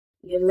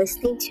You're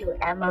listening to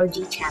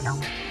MOG channel.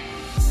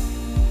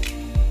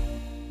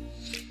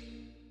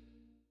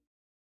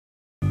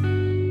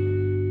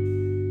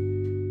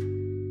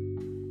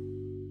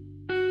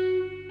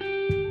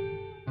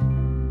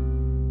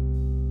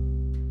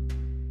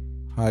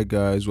 Hi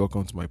guys,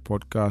 welcome to my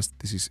podcast.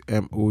 This is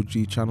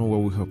MOG channel where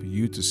we help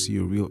you to see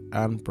a real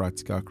and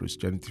practical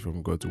Christianity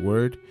from God's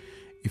Word.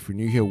 If you're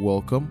new here,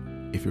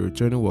 welcome. If you're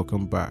returning,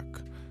 welcome back.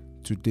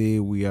 Today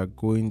we are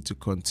going to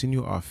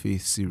continue our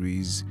faith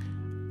series,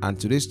 and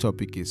today's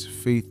topic is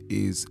faith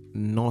is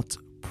not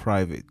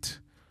private.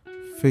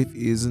 Faith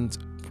isn't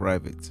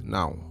private.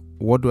 Now,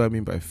 what do I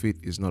mean by faith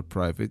is not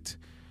private?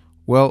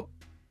 Well,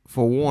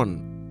 for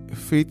one,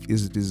 faith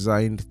is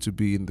designed to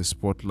be in the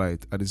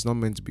spotlight and it's not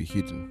meant to be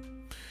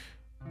hidden.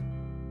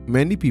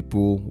 Many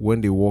people, when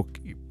they walk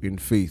in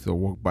faith or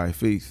walk by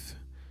faith,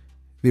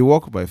 they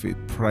walk by faith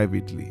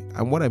privately.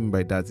 And what I mean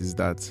by that is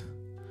that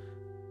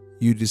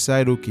you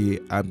decide, okay,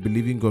 I'm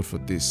believing God for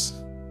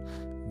this,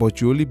 but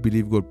you only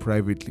believe God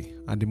privately.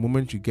 And the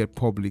moment you get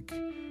public,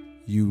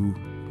 you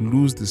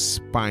lose the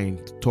spine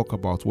to talk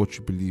about what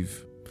you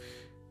believe.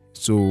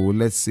 So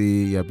let's say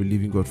you're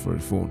believing God for a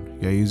phone.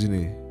 You're using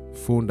a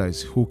phone that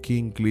is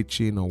hooking,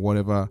 glitching, or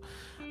whatever,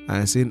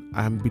 and saying,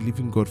 I'm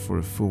believing God for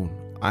a phone.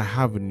 I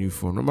have a new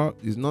phone. Remember,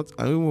 it's not,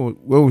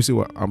 when we say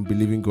I'm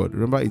believing God,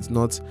 remember, it's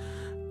not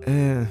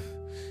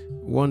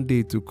one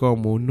day to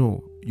come. Oh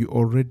no, you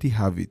already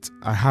have it.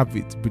 I have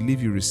it.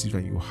 Believe you receive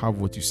and you have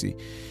what you say.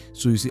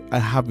 So you say, I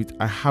have it.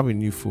 I have a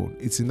new phone.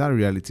 It's in that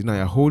reality. Now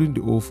you're holding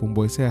the old phone,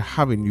 but you say, I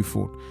have a new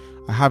phone.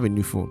 I have a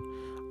new phone.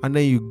 And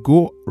then you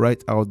go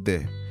right out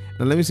there.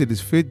 Now let me say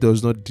this, faith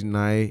does not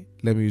deny,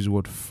 let me use the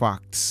word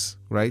facts,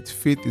 right?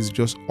 Faith is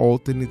just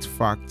alternate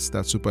facts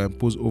that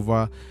superimpose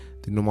over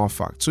the normal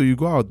fact. So you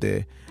go out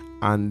there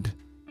and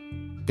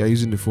you're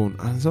using the phone,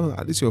 and so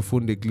at least your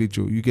phone they glitch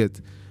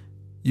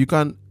you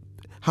can,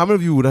 how many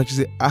of you would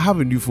actually say, I have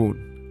a new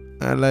phone?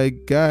 And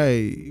like,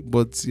 guy,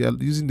 but you're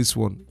using this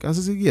one. Can I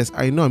say, yes,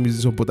 I know I'm using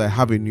this one, but I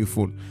have a new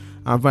phone.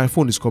 And my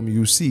phone is coming,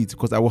 you see it,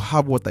 because I will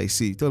have what I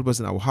say. Tell the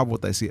person I will have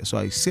what I say. So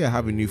I say I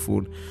have a new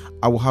phone,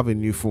 I will have a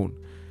new phone.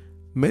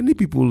 Many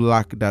people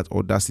lack that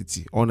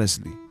audacity,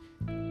 honestly.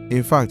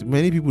 In fact,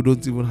 many people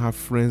don't even have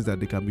friends that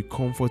they can be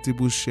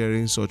comfortable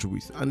sharing such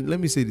with. And let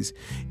me say this,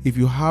 if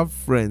you have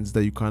friends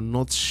that you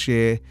cannot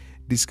share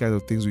these kind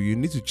of things with, you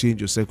need to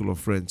change your circle of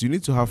friends. You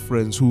need to have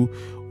friends who,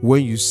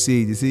 when you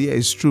say, they say, yeah,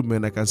 it's true,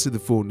 man, I can see the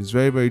phone. It's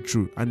very, very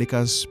true. And they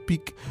can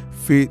speak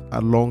faith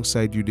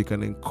alongside you. They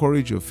can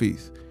encourage your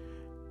faith.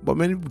 But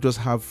many people just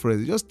have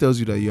friends. It just tells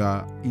you that you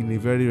are in a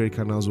very, very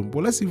carnal zone.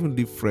 But let's even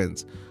leave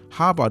friends.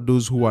 How about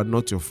those who are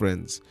not your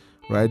friends,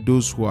 right?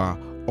 Those who are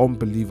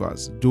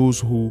unbelievers, those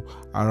who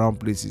are around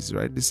places,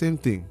 right? The same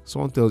thing.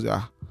 Someone tells you,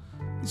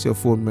 it's your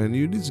phone, man.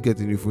 You need to get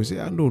a new phone. You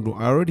say, no,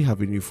 I already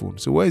have a new phone.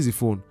 So where is the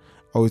phone?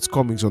 Oh, it's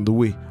coming. It's on the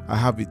way. I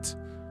have it.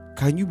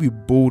 Can you be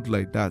bold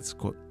like that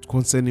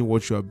concerning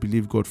what you have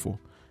believed God for?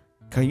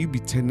 Can you be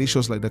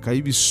tenacious like that? Can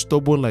you be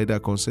stubborn like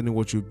that concerning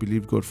what you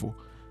believed God for?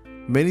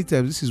 Many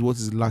times, this is what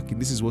is lacking.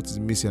 This is what is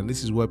missing. And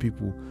this is why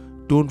people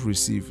don't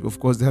receive. Of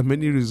course, there are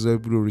many reasons why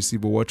people don't receive,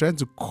 but we're trying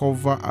to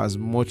cover as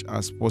much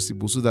as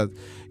possible so that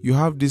you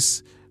have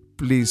this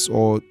place,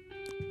 or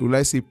will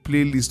I say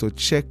playlist or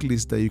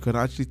checklist, that you can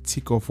actually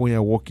tick off when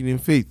you're walking in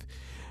faith.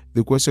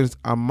 The question is,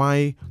 am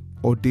I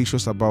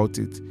audacious about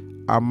it?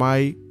 Am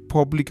I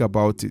public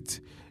about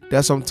it? There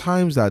are some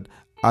times that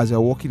as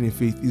you're walking in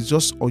faith, it's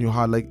just on your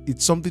heart. Like,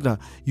 it's something that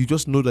you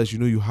just know that you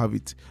know you have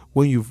it.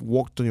 When you've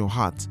walked on your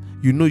heart,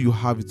 you know you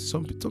have it.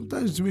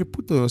 Sometimes you may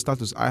put on your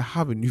status, I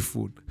have a new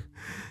phone.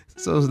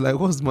 So I was like,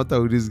 what's the matter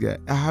with this guy?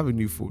 I have a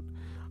new phone.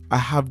 I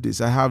have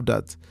this. I have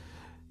that.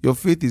 Your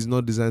faith is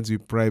not designed to be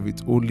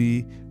private,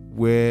 only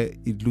where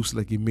it looks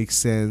like it makes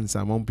sense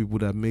among people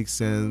that make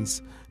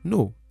sense.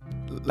 No.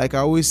 Like I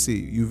always say,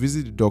 you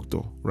visit the doctor,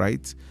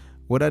 right?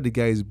 Whether the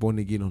guy is born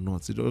again or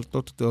not, the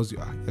doctor tells you,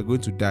 you're going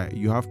to die.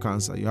 You have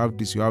cancer. You have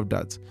this. You have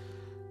that.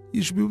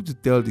 You should be able to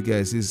tell the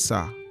guy, says,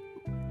 sir,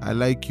 I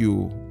like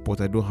you,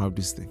 but I don't have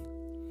this thing.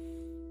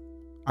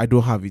 I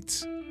don't have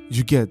it.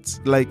 You get,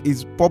 like,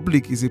 it's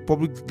public. It's a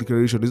public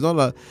declaration. It's not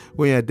like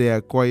when you're there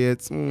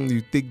quiet,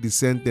 you take the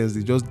sentence,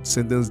 they just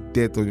sentence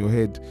death on your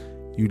head,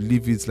 you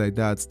leave it like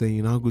that. Then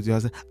you now go to your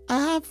house, I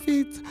have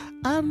faith,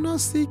 I'm not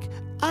sick,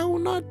 I will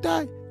not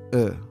die.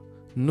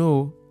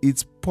 No,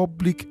 it's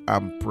public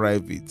and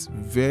private.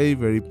 Very,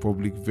 very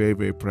public, very,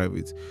 very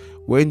private.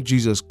 When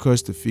Jesus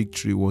cursed the fig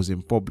tree, it was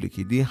in public.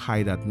 He didn't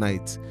hide at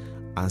night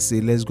and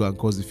say, let's go and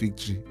curse the fig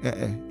tree.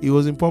 It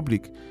was in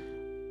public,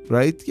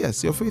 right?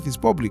 Yes, your faith is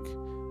public.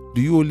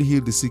 Do you only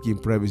heal the sick in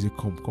private? Say,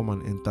 come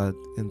and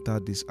enter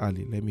this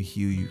alley. Let me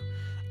heal you.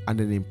 And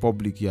then in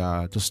public, you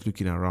are just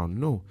looking around.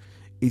 No,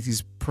 it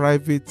is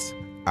private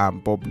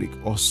and public.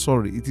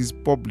 It is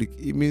public.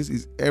 It means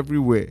it's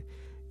everywhere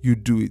you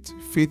do it.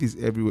 Faith is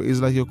everywhere. It's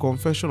like your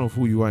confession of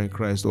who you are in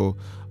Christ, or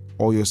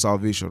your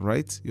salvation,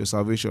 right? Your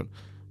salvation.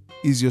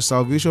 Is your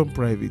salvation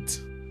private?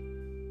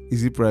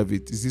 Is it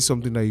private? Is this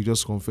something that you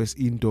just confess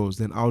indoors,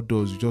 then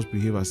outdoors you just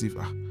behave as if,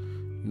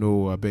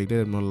 no, I beg, let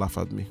them not laugh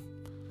at me?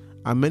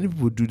 And many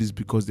people do this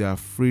because they are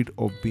afraid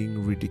of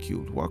being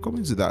ridiculed. Well,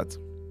 coming to that,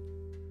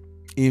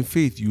 in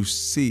faith you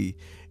say,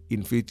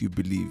 in faith you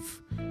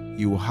believe,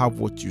 you will have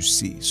what you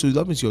say. So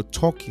that means your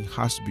talking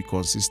has to be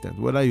consistent,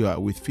 whether you are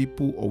with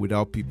people or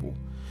without people,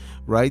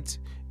 right?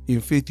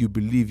 In faith you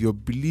believe. Your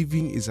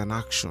believing is an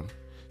action,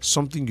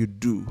 something you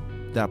do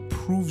that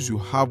proves you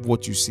have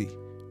what you say.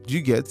 Do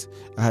you get?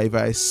 If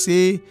I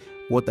say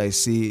what I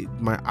say,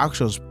 my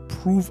actions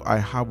prove I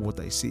have what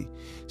I say.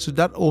 So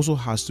that also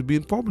has to be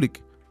in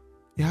public.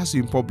 It has to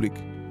be in public.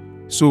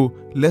 So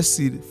let's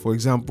see, for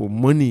example,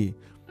 money.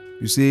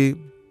 You say,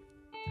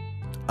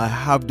 I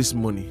have this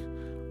money.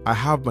 I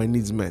have my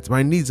needs met.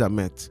 My needs are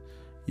met.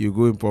 You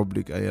go in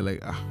public and you're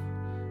like,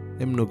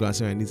 let me not go and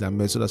say my needs are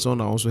met so that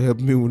someone also help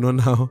me will not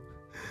now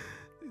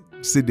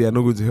say they are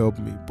not going to help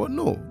me. But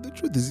no, the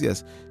truth is,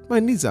 yes, my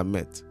needs are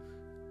met.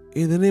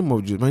 In the name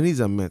of Jesus, my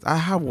needs are met. I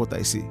have what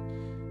I say.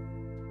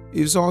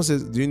 If someone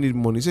says, do you need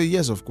money? Say,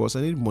 yes, of course,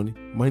 I need money.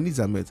 My needs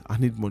are met. I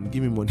need money.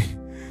 Give me money.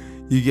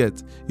 You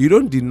get? You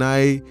don't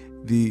deny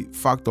the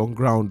fact on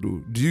ground,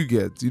 though. Do you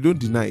get? You don't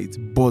deny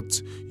it, but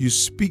you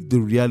speak the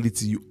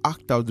reality. You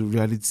act out the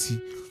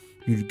reality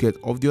you get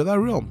of the other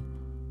realm.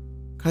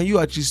 Can you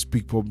actually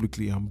speak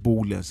publicly and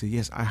boldly and say,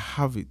 yes, I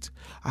have it.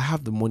 I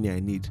have the money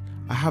I need.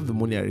 I have the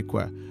money I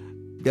require.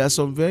 There are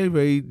some very,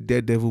 very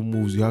daredevil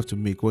moves you have to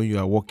make when you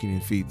are walking in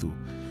faith, though.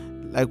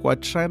 Like, we're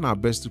trying our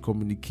best to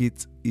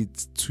communicate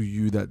it to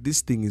you that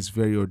this thing is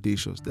very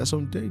audacious. There are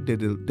some very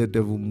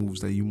daredevil moves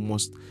that you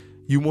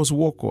must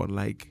work on.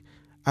 Like,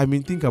 I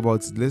mean, think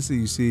about it. Let's say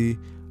you say,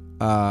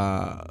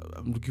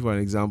 I'm looking for an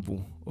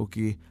example.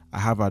 Okay, I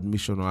have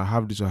admission, or I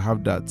have this, or I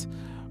have that.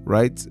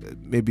 Right?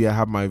 Maybe I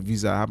have my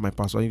visa, I have my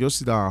passport. And you just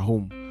sit down at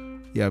home.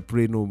 Yeah,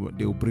 pray, no,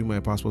 they will bring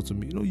my passport to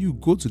me. You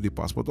go to the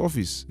passport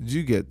office. Do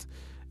you get?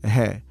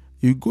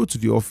 You go to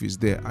the office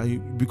there,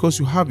 and because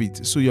you have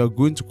it, so you are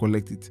going to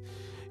collect it.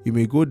 You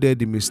may go there,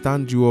 they may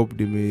stand you up,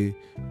 they may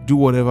do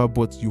whatever,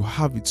 but you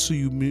have it, so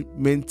you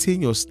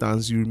maintain your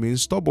stance, you remain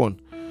stubborn.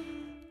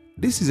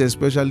 This is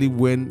especially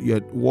when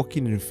you're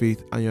walking in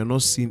faith and you're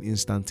not seeing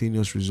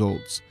instantaneous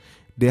results.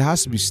 There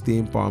has to be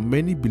staying power.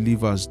 Many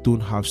believers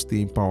don't have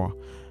staying power.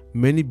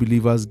 Many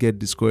believers get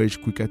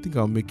discouraged quick. I think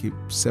I'll make a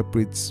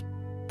separate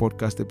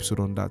podcast episode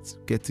on that,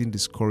 getting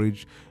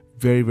discouraged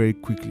very, very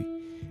quickly.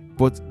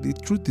 But the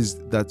truth is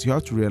that you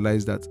have to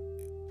realize that,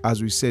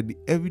 as we said, the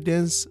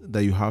evidence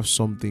that you have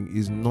something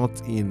is not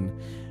in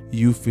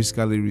you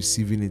physically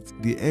receiving it.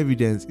 The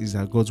evidence is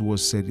that God's word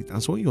said it.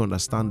 And so when you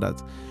understand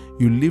that,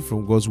 you live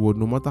from God's word,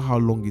 no matter how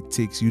long it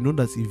takes, you know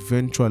that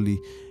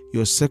eventually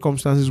your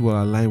circumstances will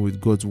align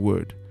with God's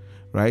word,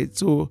 right?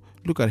 So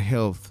look at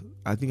health.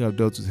 I think I've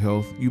dealt with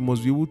health. You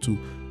must be able to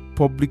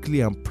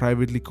publicly and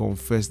privately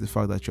confess the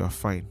fact that you are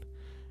fine.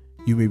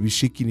 You may be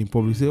shaking in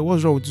public. Say,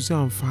 what's wrong with you? Say,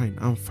 I'm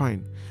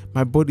fine.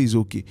 My body is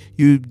okay.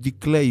 You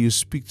declare, you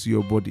speak to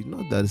your body.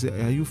 Not that say,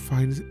 are you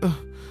fine? Say,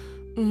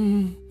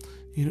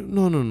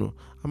 no.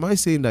 Am I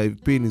saying that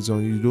if pain is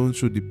on you, don't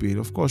show the pain?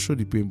 Of course, show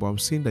the pain. But I'm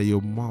saying that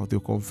your mouth,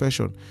 your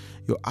confession,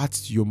 your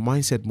attitude, your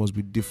mindset must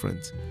be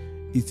different.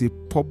 It's a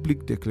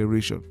public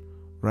declaration,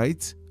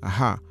 right?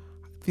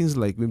 Things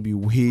like maybe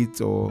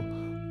weight or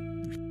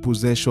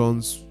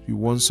possessions, you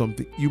want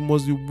something, you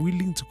must be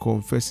willing to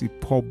confess it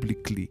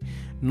publicly,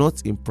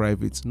 not in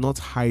private, not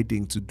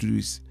hiding to do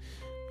this.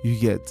 You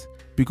get?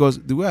 Because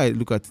the way I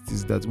look at it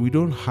is that we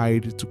don't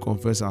hide to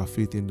confess our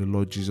faith in the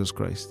Lord Jesus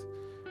Christ.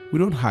 We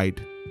don't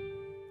hide.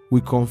 We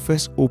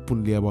confess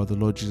openly about the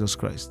Lord Jesus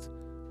Christ.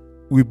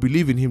 We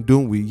believe in him,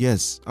 don't we?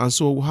 Yes. And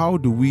so how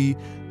do we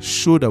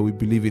show that we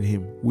believe in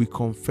him? We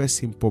confess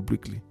him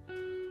publicly.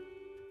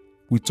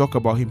 We talk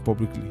about him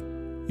publicly.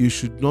 You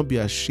should not be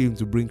ashamed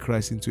to bring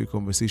Christ into a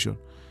conversation.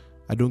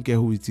 I don't care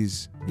who it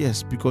is.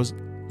 Yes, because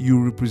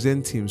you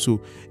represent him.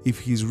 So if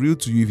he's real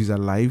to you, if he's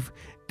alive,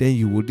 then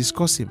you will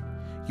discuss him.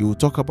 You will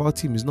talk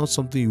about him. It's not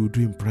something you will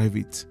do in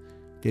private.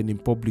 Then in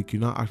public, you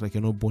now act like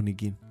you're not born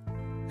again.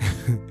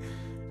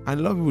 And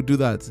a lot of people do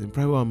that. In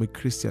private, I'm a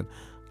Christian.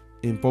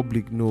 In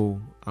public,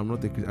 no, I'm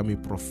not a Christian. I'm a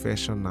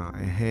professional.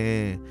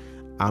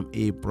 I'm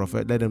a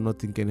prophet. Let them not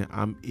think anything.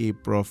 I'm a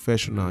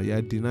professional.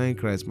 You're denying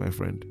Christ, my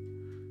friend.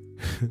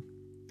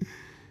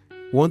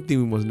 One thing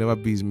we must never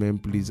be is men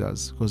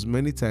pleasers, because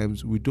many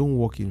times we don't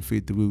walk in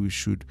faith the way we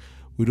should.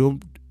 We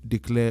don't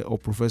declare or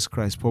profess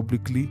Christ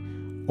publicly,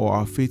 or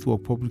our faith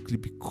walk publicly,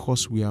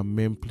 because we are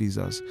men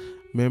pleasers.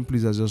 Men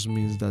pleasers just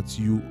means that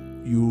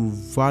you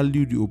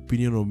value the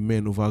opinion of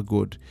men over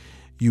God.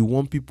 You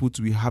want people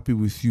to be happy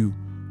with you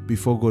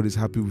before God is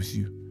happy with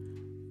you.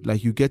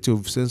 Like, you get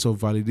your sense of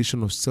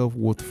validation of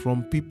self-worth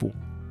from people,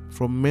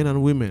 from men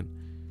and women.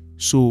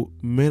 So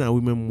men and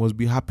women must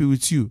be happy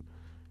with you.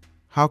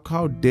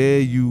 How dare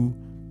you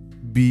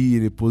be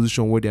in a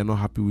position where they are not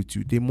happy with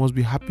you? They must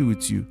be happy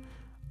with you.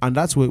 And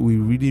that's where we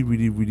really,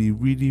 really, really,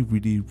 really,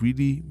 really,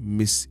 really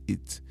miss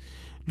it.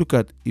 Look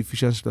at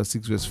Ephesians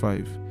 6 verse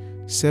 5.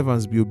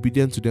 Servants, be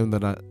obedient to them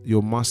that are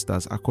your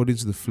masters according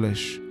to the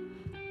flesh,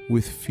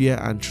 with fear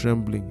and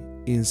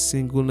trembling, in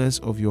singleness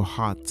of your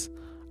heart,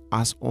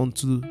 as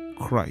unto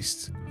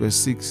Christ. Verse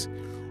 6.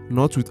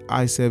 not with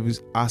eye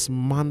service as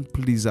man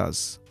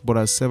pleasers, but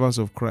as servants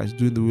of Christ,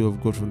 doing the will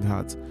of God from the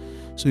heart.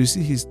 So you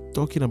see, he's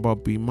talking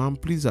about being man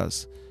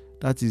pleasers.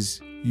 That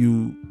is,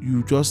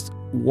 you just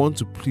want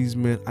to please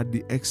men at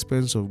the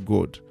expense of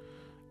God.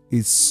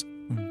 It's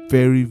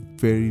very,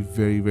 very,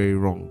 very, very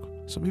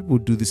wrong. Some people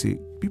do this.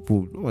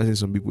 People, I say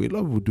some people, a lot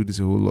of people do this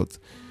a whole lot.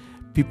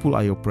 People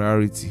are your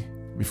priority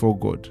before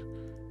God.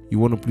 You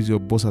want to please your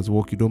boss at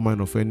work, you don't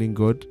mind offending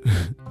God.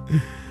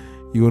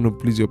 You want to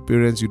please your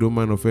parents, you don't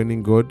mind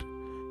offending God.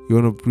 You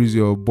want to please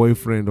your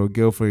boyfriend or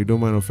girlfriend, you don't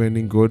mind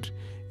offending God.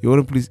 You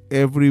want to please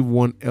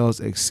everyone else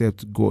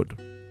except God.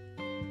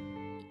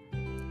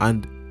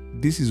 And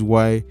this is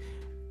why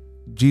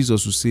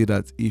Jesus will say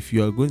that if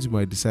you are going to be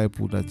my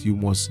disciple, that you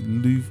must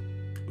live,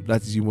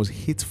 that is, you must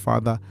hate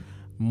father,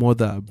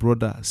 mother,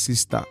 brother,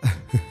 sister,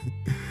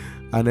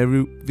 and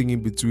everything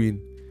in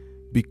between,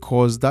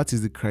 because that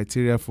is the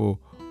criteria for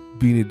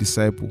being a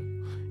disciple.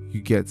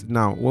 You get?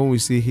 Now, when we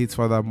say hate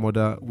father,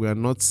 mother, we are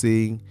not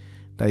saying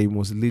that you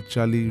must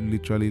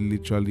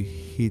literally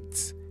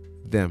hate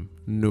them.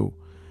 No.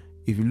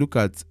 If you look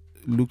at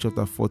Luke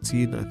chapter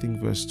 14, I think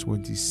verse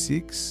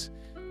 26,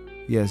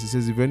 yes, it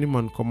says, if any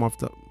man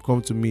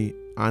come to me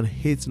and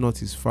hate not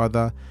his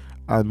father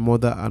and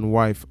mother and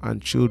wife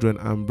and children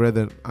and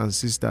brethren and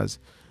sisters,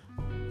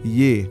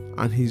 yea,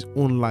 and his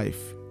own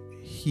life,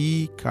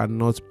 he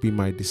cannot be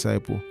my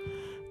disciple.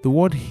 The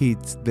word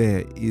hate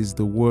there is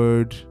the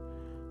word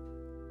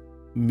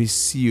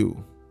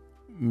misio,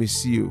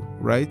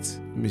 right?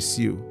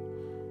 Misio.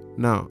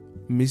 Now,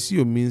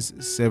 misio means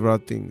several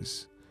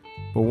things,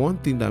 but one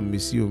thing that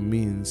misio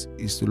means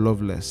is to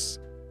love less.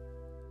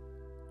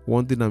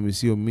 One thing that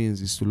misio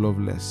means is to love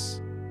less.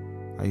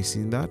 Are you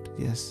seeing that?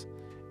 Yes,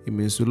 it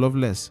means to love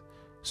less.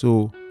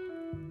 So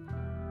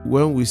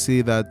when we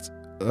say that,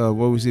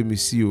 when we say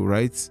misio,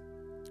 right,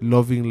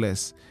 loving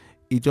less,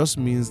 it just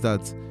means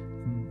that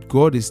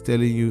God is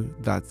telling you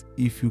that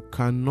if you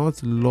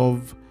cannot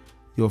love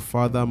your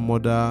father,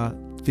 mother,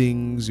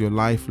 things, your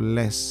life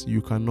less,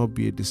 you cannot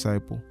be a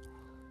disciple.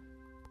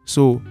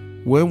 So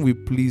when we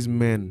please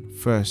men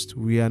first,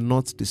 we are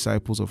not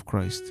disciples of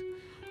Christ.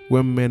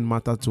 When men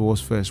matter to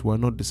us first, we are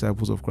not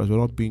disciples of Christ. We're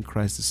not being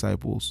Christ's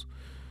disciples.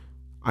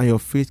 And your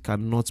faith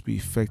cannot be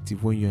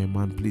effective when you're a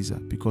man pleaser,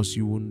 because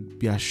you won't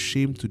be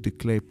ashamed to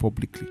declare it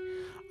publicly.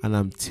 And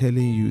I'm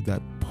telling you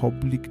that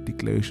public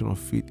declaration of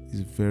faith is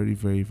very,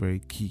 very, very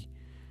key.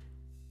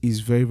 It's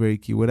very, very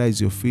key. Whether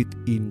it's your faith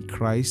in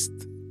Christ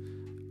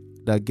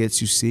that gets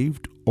you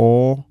saved,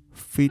 or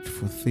faith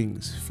for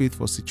things, faith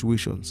for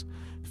situations,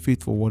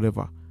 faith for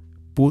whatever.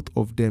 Both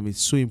of them,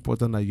 it's so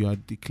important that you are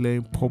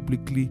declaring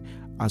publicly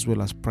as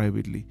well as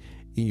privately.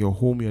 In your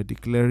home, you're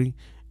declaring.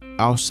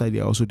 Outside,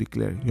 you're also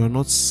declaring. You're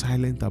not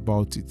silent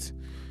about it.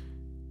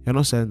 You're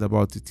not silent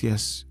about it.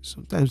 Yes,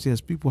 sometimes, yes,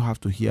 people have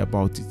to hear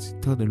about it.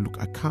 Tell them, look,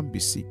 I can't be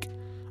sick.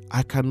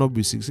 I cannot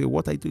be sick. Say,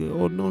 what are you doing?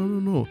 Oh,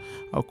 no.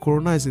 Our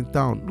corona is in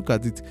town. Look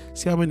at it.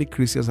 See how many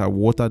Christians have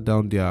watered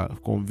down their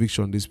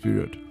conviction this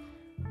period,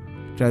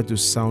 trying to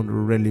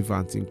sound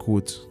relevant, in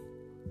quotes,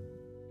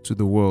 to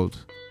the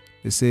world.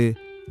 They say,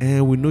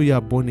 we know you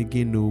are born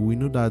again. No, we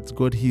know that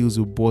God heals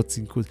you, but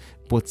in quotes,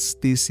 but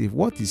stay safe.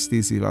 What is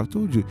stay safe? I've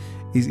told you,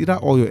 is either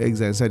all your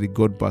eggs are inside the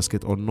God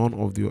basket or none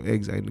of your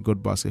eggs are in the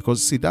God basket.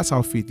 Because see, that's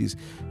how faith is.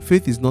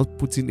 Faith is not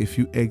putting a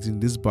few eggs in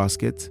this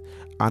basket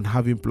and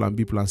having plan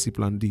B, plan C,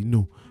 plan D.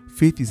 No,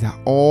 faith is that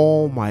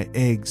all my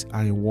eggs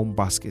are in one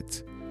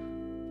basket.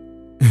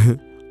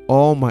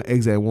 All my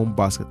eggs are in one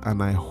basket,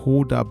 and I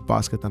hold that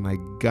basket and I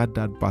guard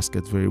that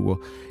basket very well.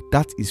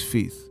 That is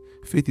faith.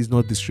 Faith is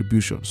not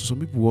distribution. So some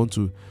people want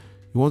to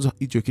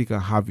eat your cake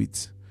and have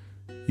it.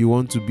 You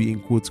want to be,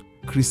 in quotes,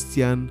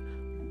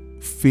 Christian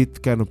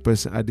faith kind of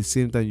person. At the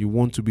same time, you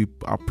want to be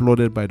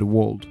applauded by the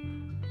world.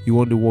 You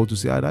want the world to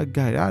say, that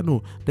guy, I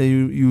know.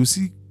 Then you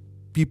see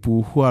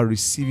people who are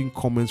receiving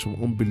comments from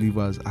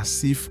unbelievers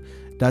as if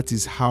that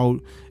is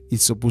how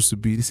it's supposed to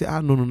be. They say,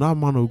 no, that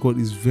man of God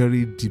is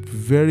very deep,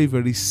 very,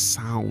 very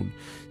sound.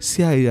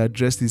 See how he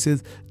addressed it. He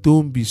says,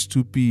 don't be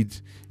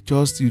stupid.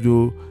 Just,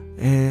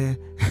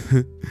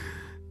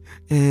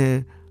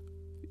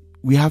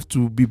 we have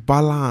to be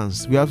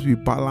balanced. We have to be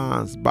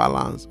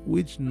balanced.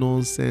 Which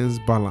nonsense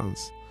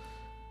balance?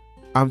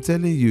 I'm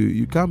telling you,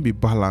 you can't be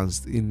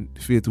balanced in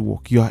faith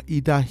walk. You are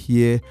either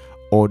here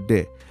or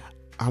there.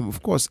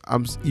 Of course,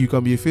 you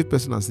can be a faith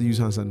person and still use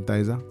hand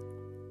sanitizer.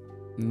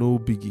 No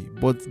biggie.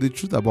 But the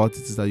truth about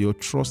it is that your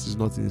trust is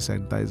not in the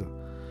sanitizer.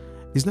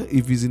 It's not.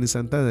 If it's in the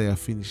sanitizer, you're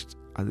finished.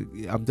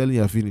 I'm telling you,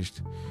 you're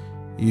finished.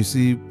 You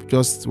see,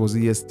 just was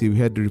it yesterday, we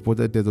had the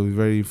reported death of a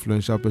very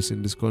influential person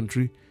in this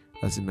country.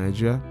 That's in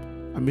Nigeria.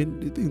 I mean,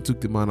 the thing took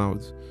the man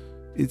out.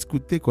 It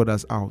could take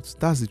others out.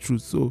 That's the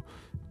truth. So,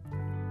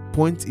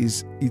 point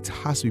is, it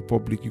has to be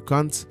public. You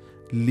can't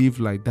live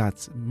like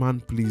that,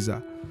 man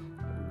pleaser.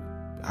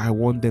 I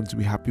want them to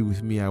be happy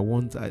with me. I don't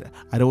want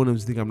them to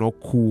think I'm not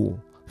cool.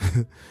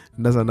 And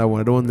that's another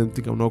one. I don't want them to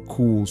think I'm not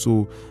cool.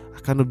 So I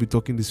cannot be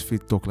talking this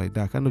faith talk like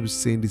that. I cannot be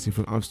saying this in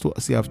front.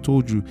 I've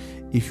told you,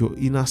 if your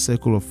inner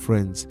circle of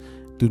friends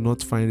do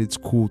not find it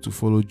cool to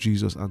follow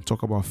Jesus and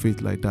talk about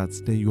faith like that,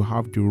 then you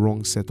have the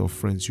wrong set of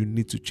friends. You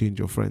need to change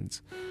your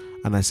friends.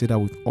 And I say that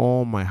with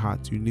all my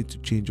heart. You need to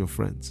change your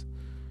friends.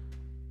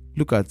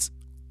 Look at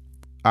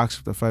Acts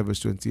chapter 5 verse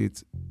 28.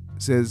 It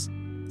says,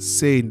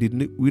 saying,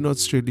 did we not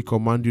straightly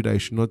command you that you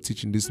should not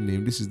teach in this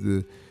name? This is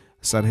the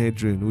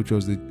Sanhedrin, which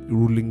was the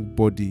ruling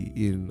body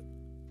in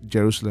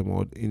Jerusalem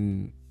or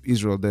in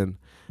Israel then.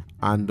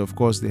 And of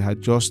course, they had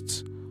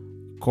just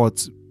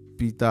caught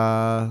Peter,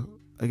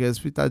 I guess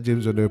Peter,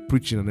 James, when they were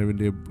preaching, and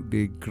then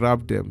they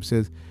grabbed them,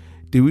 says,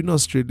 did we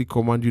not straightly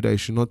command you that you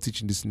should not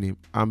teach in this name?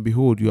 And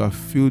behold, you have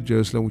filled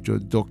Jerusalem with your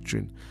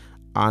doctrine,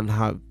 and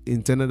have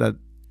intended that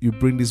you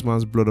bring this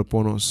man's blood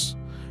upon us.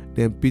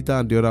 Then Peter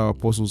and the other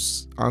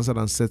apostles answered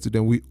and said to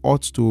them, we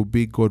ought to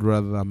obey God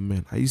rather than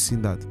men. Are you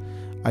seeing that?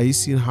 Are you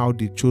seeing how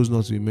they chose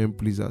not to be men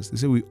pleasers? They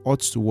say we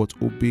ought to what?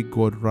 Obey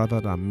God rather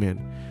than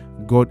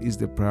men. God is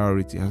the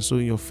priority. And so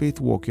in your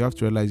faith walk, you have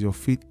to realize your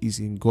faith is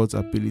in God's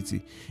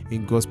ability,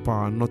 in God's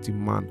power, not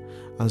in man.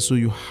 And so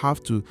you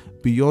have to,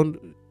 beyond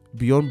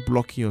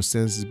blocking your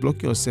senses.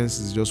 Blocking your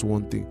senses is just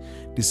one thing.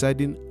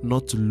 Deciding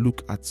not to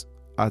look at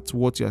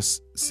what you're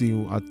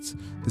seeing, at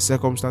the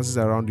circumstances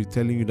around you,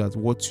 telling you that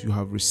what you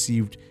have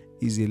received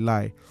is a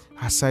lie.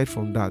 Aside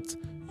from that,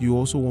 you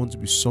also want to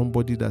be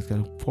somebody that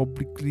can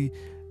publicly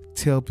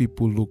tell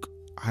people, look,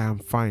 I am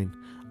fine,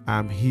 I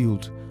am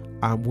healed,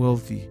 I am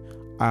wealthy,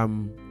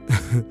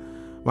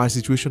 my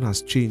situation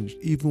has changed,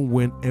 even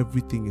when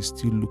everything is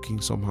still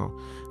looking somehow.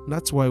 And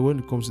that's why when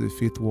it comes to the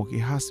faith walk, it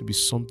has to be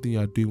something you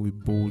are doing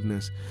with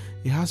boldness.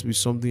 It has to be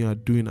something you are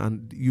doing,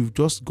 and you've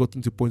just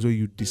gotten to the point where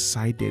you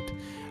decided,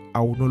 I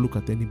will not look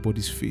at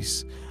anybody's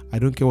face. I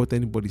don't care what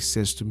anybody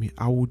says to me.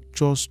 I will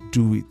just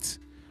do it.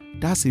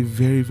 That's a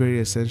very, very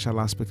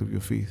essential aspect of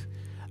your faith.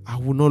 I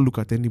will not look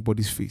at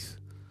anybody's face.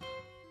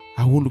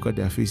 I won't look at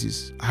their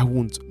faces. I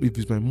won't. If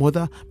it's my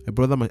mother, my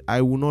brother,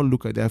 I will not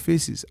look at their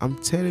faces. I'm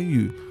telling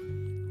you.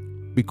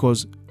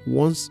 Because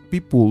once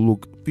people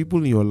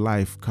in your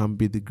life can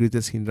be the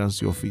greatest hindrance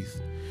to your faith.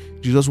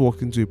 Jesus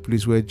walked into a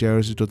place where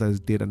Jairus' daughter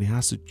is dead, and he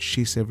has to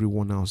chase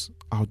everyone else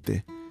out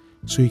there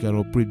so he can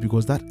operate,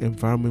 because that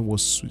environment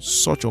was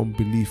such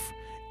unbelief,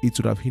 it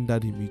would have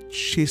hindered him. He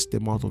chased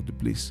them out of the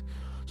place.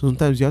 So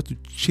sometimes you have to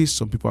chase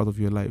some people out of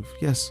your life.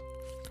 Yes,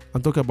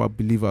 I'm talking about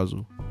believers.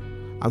 I'm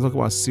talking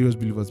about serious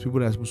believers, people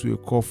that are supposed to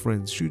be call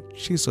friends. You should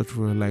chase such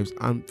people in your lives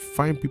and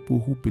find people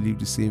who believe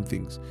the same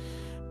things.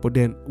 But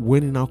then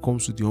when it now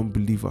comes to the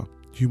unbeliever,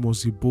 you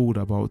must be bold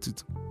about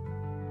it.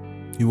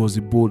 You must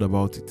be bold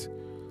about it.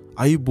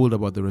 Are you bold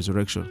about the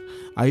resurrection?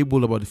 Are you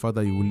bold about the fact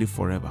that you will live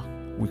forever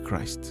with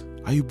Christ?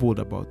 Are you bold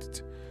about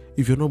it?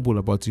 If you're not bold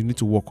about it, you need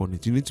to work on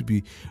it. You need to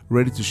be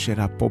ready to share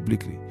that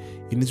publicly.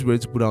 You need to be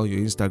ready to put out on your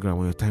Instagram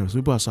or your times.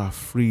 People are so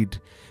afraid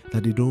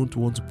that they don't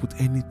want to put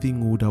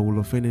anything that will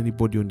offend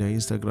anybody on their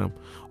Instagram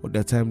or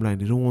their timeline.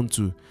 They don't want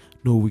to.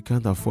 No, we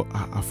can't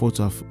afford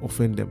to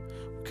offend them.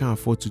 We can't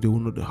afford to. They will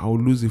not. I will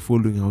lose the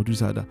following. I will do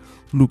that.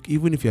 Look,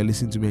 even if you're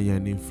listening to me and you're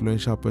an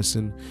influential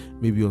person,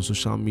 maybe on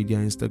social media,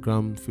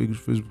 Instagram,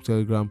 Facebook,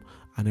 Telegram,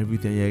 and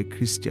everything, you're a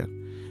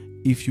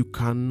Christian. If you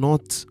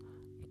cannot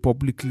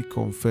publicly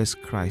confess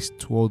Christ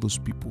to all those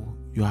people,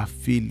 you are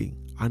failing,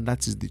 and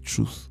that is the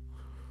truth.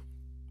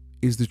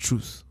 It's the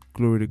truth.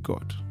 Glory to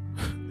God.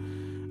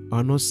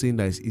 I'm not saying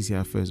that it's easy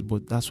at first,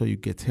 but that's why you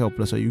get help.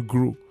 That's why you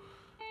grow.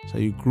 So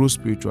you grow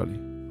spiritually,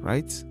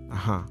 right?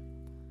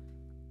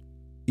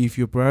 If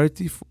your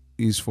priority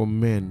is for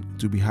men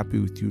to be happy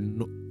with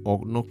you,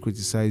 or not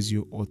criticize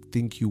you or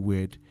think you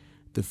weird,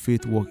 the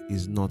faith work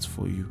is not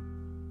for you.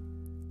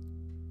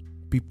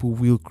 People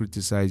will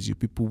criticize you.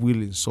 People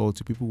will insult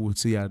you. People will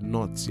say you are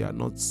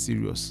not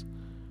serious.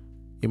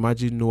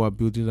 Imagine Noah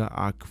building that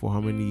ark for how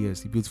many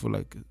years? He built for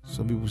like,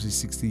 some people say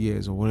 60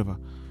 years or whatever.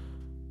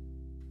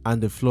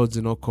 And the floods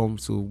did not come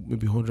till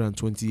maybe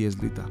 120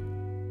 years later.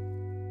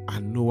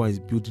 And Noah is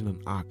building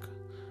an ark.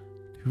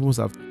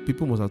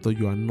 People must have thought,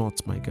 you are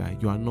not, my guy.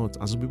 You are not.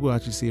 And some people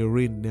actually say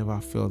rain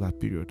never fell that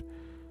period.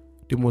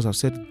 They must have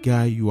said,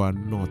 guy, you are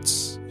not.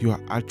 You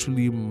are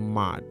actually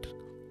mad.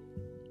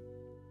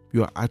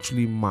 You are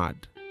actually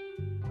mad.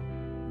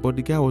 But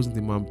the guy wasn't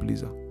a man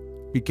pleaser.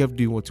 He kept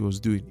doing what he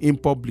was doing in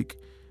public,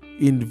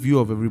 in the view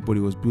of everybody.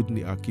 He was building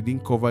the ark. He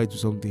didn't cover it with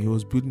something. He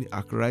was building the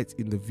ark right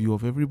in the view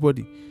of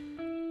everybody.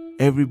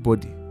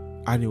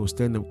 And he was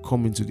telling them,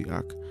 come into the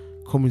ark,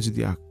 come into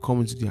the ark,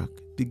 come into the ark.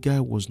 The guy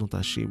was not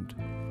ashamed,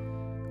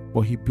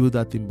 but he built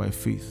that thing by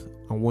faith.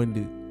 And when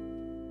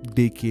the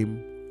day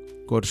came,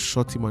 God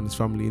shot him and his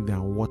family in there,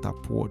 and water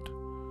poured.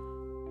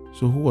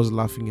 So who was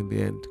laughing in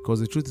the end? Because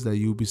the truth is that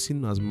you'll be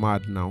seen as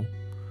mad now.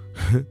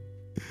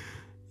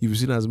 You'll be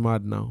seen as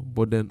mad now,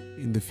 but then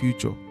in the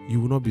future, you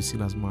will not be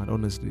seen as mad,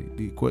 honestly.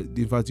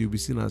 In fact, you'll be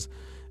seen as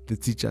the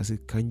teacher. Say,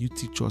 can you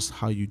teach us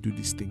how you do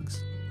these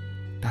things?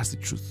 That's the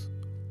truth.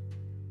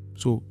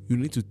 So you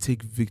need to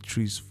take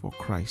victories for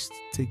Christ.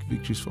 Take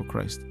victories for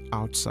Christ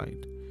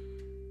outside.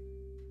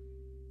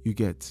 You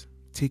get,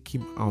 take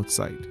him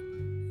outside.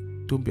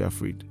 Don't be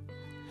afraid.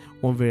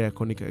 One very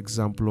iconic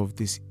example of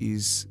this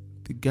is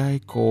the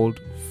guy called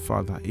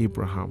Father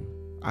Abraham.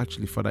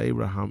 actually Father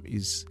Abraham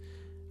is,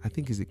 I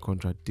think, is a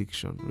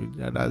contradiction.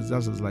 That's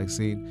just like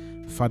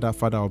saying father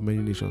of many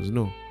nations.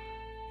 No,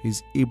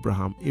 he's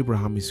Abraham.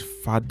 Abraham is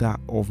father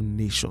of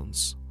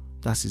nations.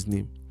 That's his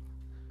name.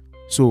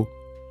 So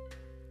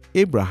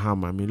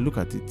Abraham, I mean, look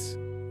at it.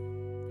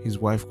 His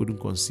wife couldn't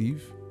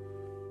conceive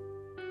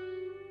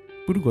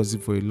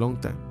for a long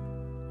time,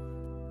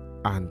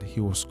 and he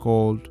was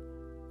called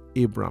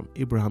Abram.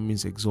 Abraham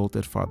means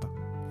exalted father,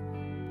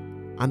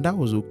 and that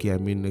was okay. I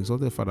mean,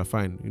 exalted father,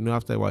 fine.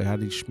 After a while he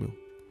had Ishmael,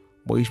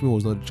 but Ishmael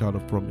was not the child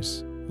of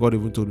promise. God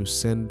even told him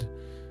send.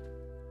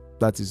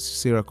 That is,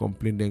 Sarah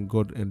complained, then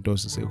God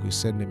endorsed and said, okay,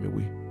 send them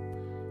away.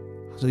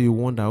 So you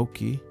wonder,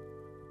 okay,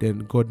 then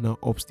God now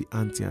ups the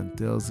ante and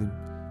tells him,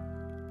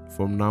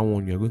 from now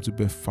on you are going to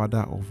be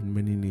father of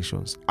many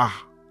nations.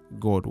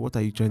 God, what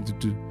are you trying to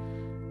do?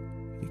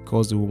 He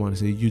calls the woman and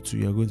says, you too,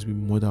 you are going to be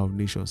mother of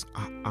nations.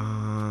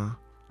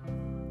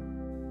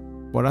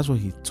 But that's what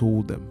he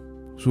told them.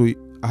 So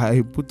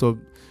I put up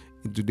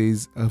in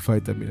today's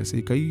vitamin, I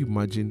say, can you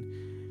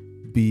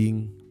imagine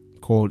being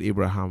called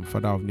Abraham,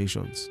 father of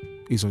nations?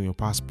 It's on your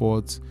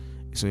passport,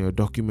 it's on your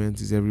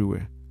documents, it's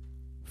everywhere.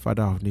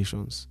 Father of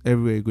nations.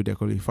 Everywhere you go, they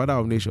call you father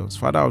of nations,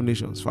 father of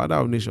nations, father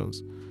of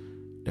nations.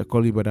 They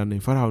call you by that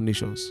name, father of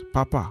nations,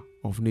 papa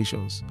of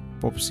nations,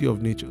 popsy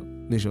of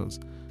nations.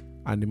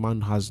 And the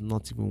man has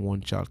not even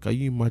one child. Can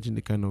you imagine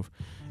the kind of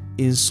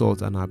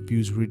insult and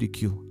abuse,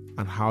 ridicule,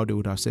 and how they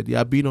would have said, you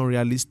are being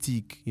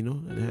unrealistic,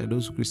 and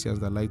those Christians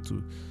that like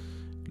to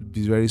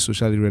be very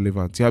socially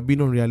relevant. You are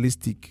being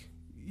unrealistic.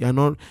 You're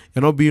not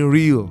being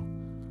real.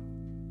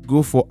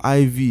 Go for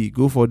IV,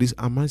 go for this.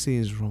 Am I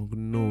saying it's wrong?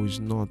 No, it's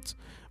not.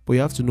 But you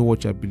have to know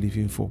what you're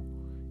believing for.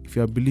 If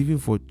you are believing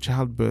for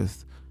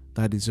childbirth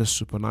that is just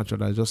supernatural,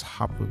 that just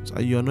happens,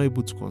 and you are not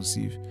able to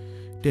conceive,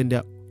 then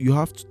you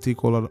have to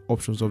take all other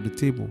options off the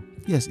table.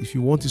 Yes, if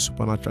you want it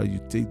supernatural, you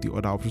take the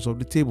other options off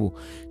the table.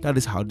 That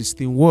is how this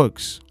thing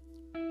works.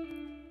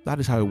 That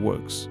is how it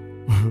works.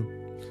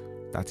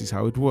 That is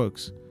how it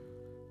works.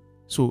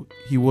 So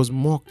he was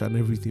mocked and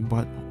everything,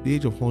 but at the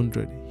age of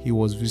 100, he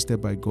was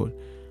visited by God,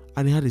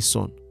 and he had a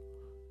son.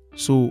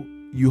 So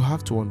you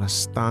have to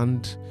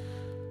understand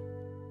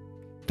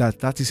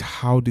that is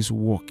how this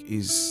walk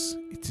is.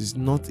 It is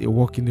not a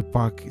walk in the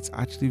park. It's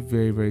actually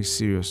very, very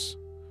serious,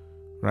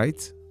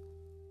 right?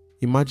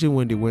 Imagine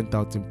when they went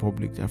out in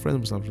public, their friends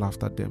must have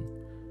laughed at them.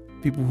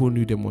 People who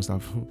knew them must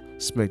have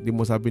smacked. They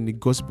must have been the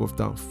gossip of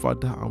town.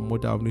 Father and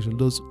mother of nations.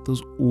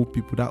 Those old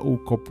people, that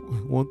old couple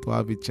want to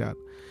have a child.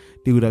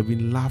 They would have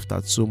been laughed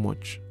at so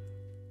much.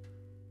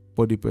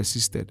 But they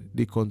persisted.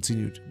 They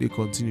continued.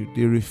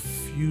 They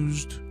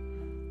refused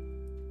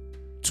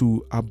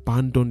to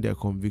abandon their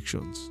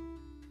convictions.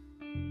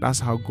 That's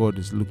how God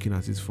is looking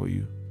at it for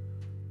you.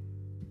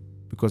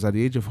 Because at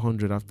the age of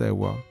 100, after a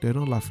while, they're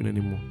not laughing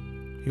anymore.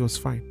 He was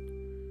fine.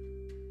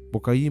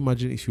 But can you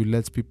imagine if you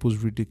let people's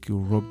ridicule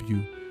rob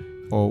you,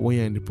 or when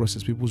you're in the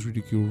process, people's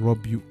ridicule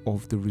rob you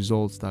of the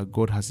results that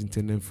God has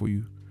intended for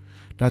you?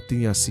 That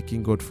thing you're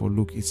seeking God for,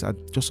 look, it's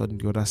just on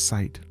the other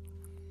side.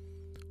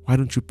 Why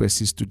don't you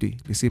persist today?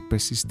 They say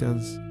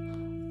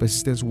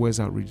persistence wears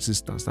out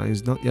resistance. Now,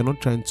 you're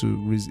not trying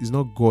to it's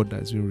not God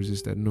that's being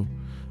resisted. No,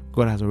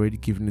 God has already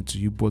given it to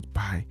you, but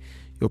by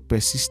your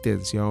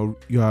persistence,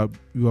 you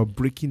are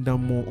breaking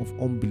down more of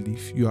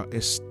unbelief. You are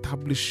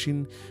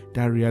establishing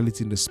that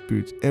reality in the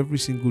spirit. Every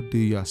single day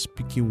you are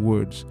speaking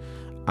words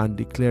and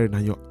declaring,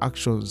 and your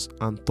actions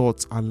and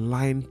thoughts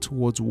align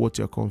towards what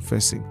you're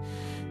confessing.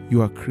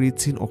 You are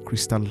creating or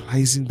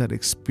crystallizing that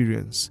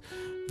experience.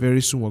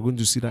 Very soon we're going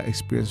to see that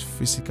experience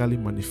physically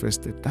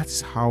manifested. That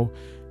is how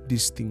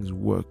these things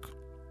work.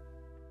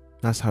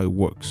 That's how it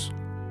works.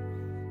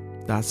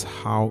 That's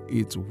how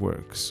it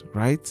works,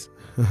 right?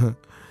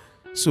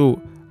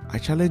 So I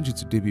challenge you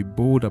today, be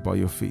bold about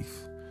your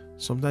faith.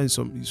 Sometimes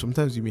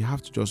you may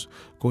have to just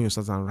go on your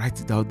stance and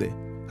write it out there.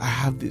 I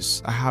have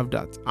this, I have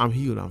that, I'm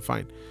healed, I'm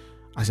fine,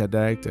 as you're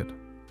directed.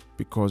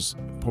 Because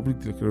public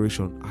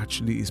declaration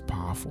actually is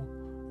powerful.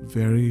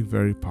 Very,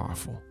 very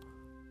powerful.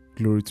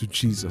 Glory to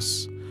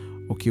Jesus.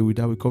 Okay, with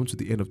that, we come to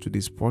the end of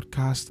today's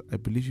podcast. I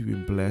believe you've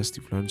been blessed,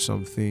 you've learned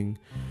something.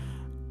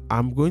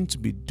 I'm going to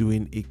be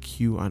doing a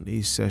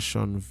Q&A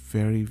session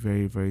very,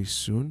 very, very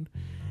soon,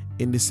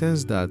 in the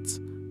sense that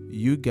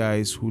you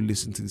guys who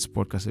listen to this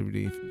podcast every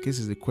day, in case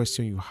there's a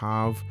question you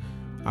have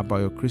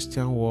about your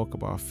Christian walk,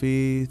 about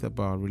faith,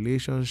 about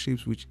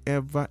relationships,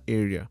 whichever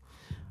area,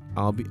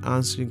 I'll be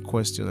answering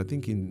questions. I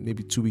think in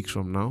maybe 2 weeks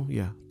from now,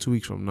 2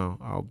 weeks from now,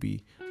 I'll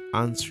be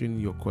answering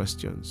your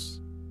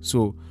questions.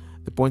 So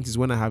the point is,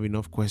 when I have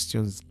enough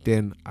questions,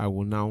 then I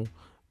will now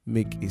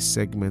make a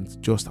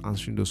segment just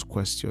answering those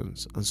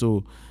questions. And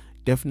so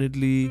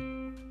definitely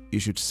you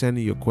should send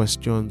in your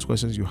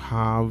questions you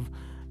have,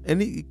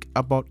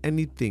 about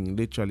anything,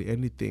 literally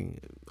anything,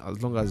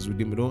 as long as it's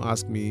within me. Don't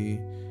ask me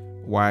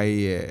why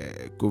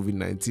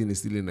COVID-19 is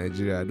still in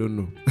Nigeria. I don't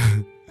know.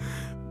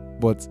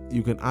 But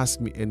you can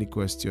ask me any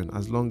question,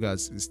 as long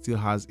as it still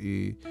has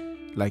you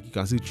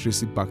can still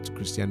trace it back to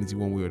Christianity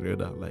one way or the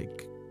other.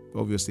 Like,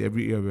 obviously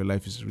every area of your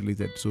life is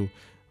related, so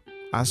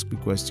Ask me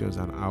questions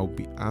and I'll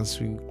be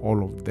answering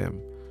all of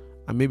them.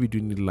 And maybe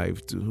doing it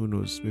live too. Who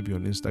knows? Maybe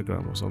on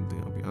Instagram or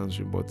something I'll be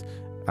answering. But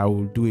I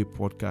will do a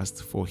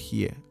podcast for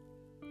here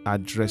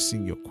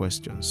addressing your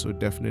questions. So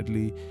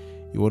definitely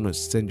you want to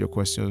send your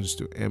questions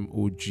to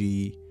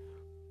MOG.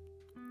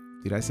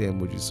 Did I say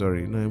emoji?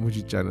 Sorry, no,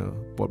 emoji channel.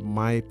 But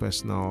my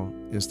personal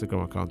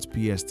Instagram account,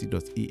 pst.essien.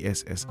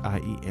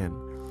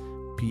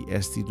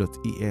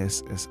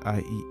 pst.essien.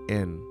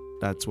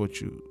 That's what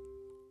you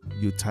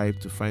type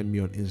to find me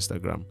on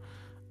Instagram.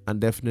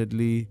 And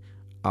definitely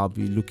I'll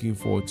be looking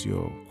forward to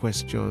your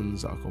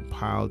questions. I'll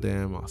compile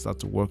them. I'll start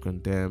to work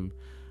on them.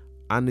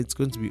 And it's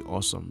going to be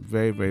awesome.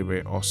 Very, very,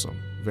 very awesome.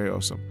 Very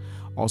awesome.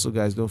 Also,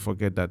 guys, don't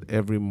forget that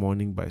every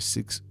morning by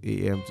 6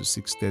 a.m. to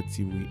 6:30,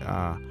 we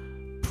are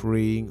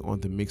praying on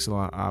the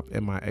Mixlr app,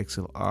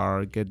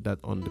 MIXLR. Get that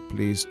on the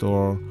Play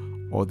Store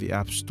or the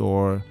App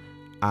Store.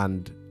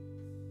 And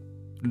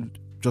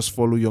just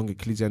follow Young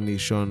Ecclesia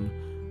Nation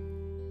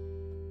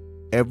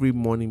every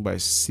morning by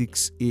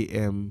 6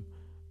 a.m.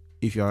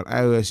 If you're an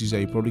iOS user,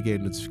 you probably get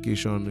a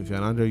notification. If you're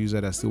an Android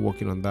user, they're still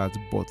working on that.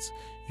 But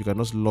you can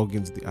just log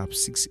into the app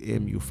 6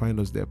 a.m. You'll find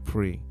us there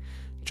praying.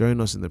 Join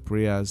us in the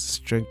prayers.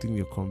 Strengthen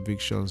your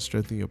convictions.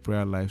 Strengthen your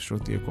prayer life.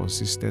 Strengthen your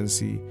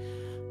consistency.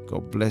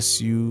 God bless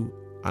you.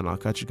 And I'll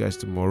catch you guys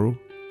tomorrow.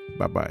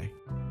 Bye-bye.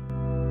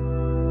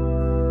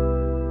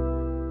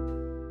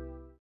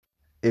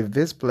 If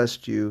this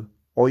blessed you,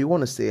 or you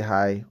want to say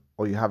hi,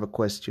 or you have a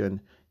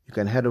question, you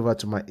can head over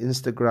to my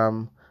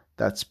Instagram.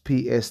 That's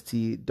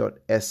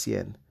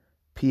pst.essien.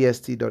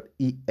 pst.essien.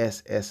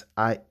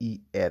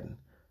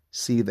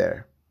 See you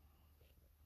there.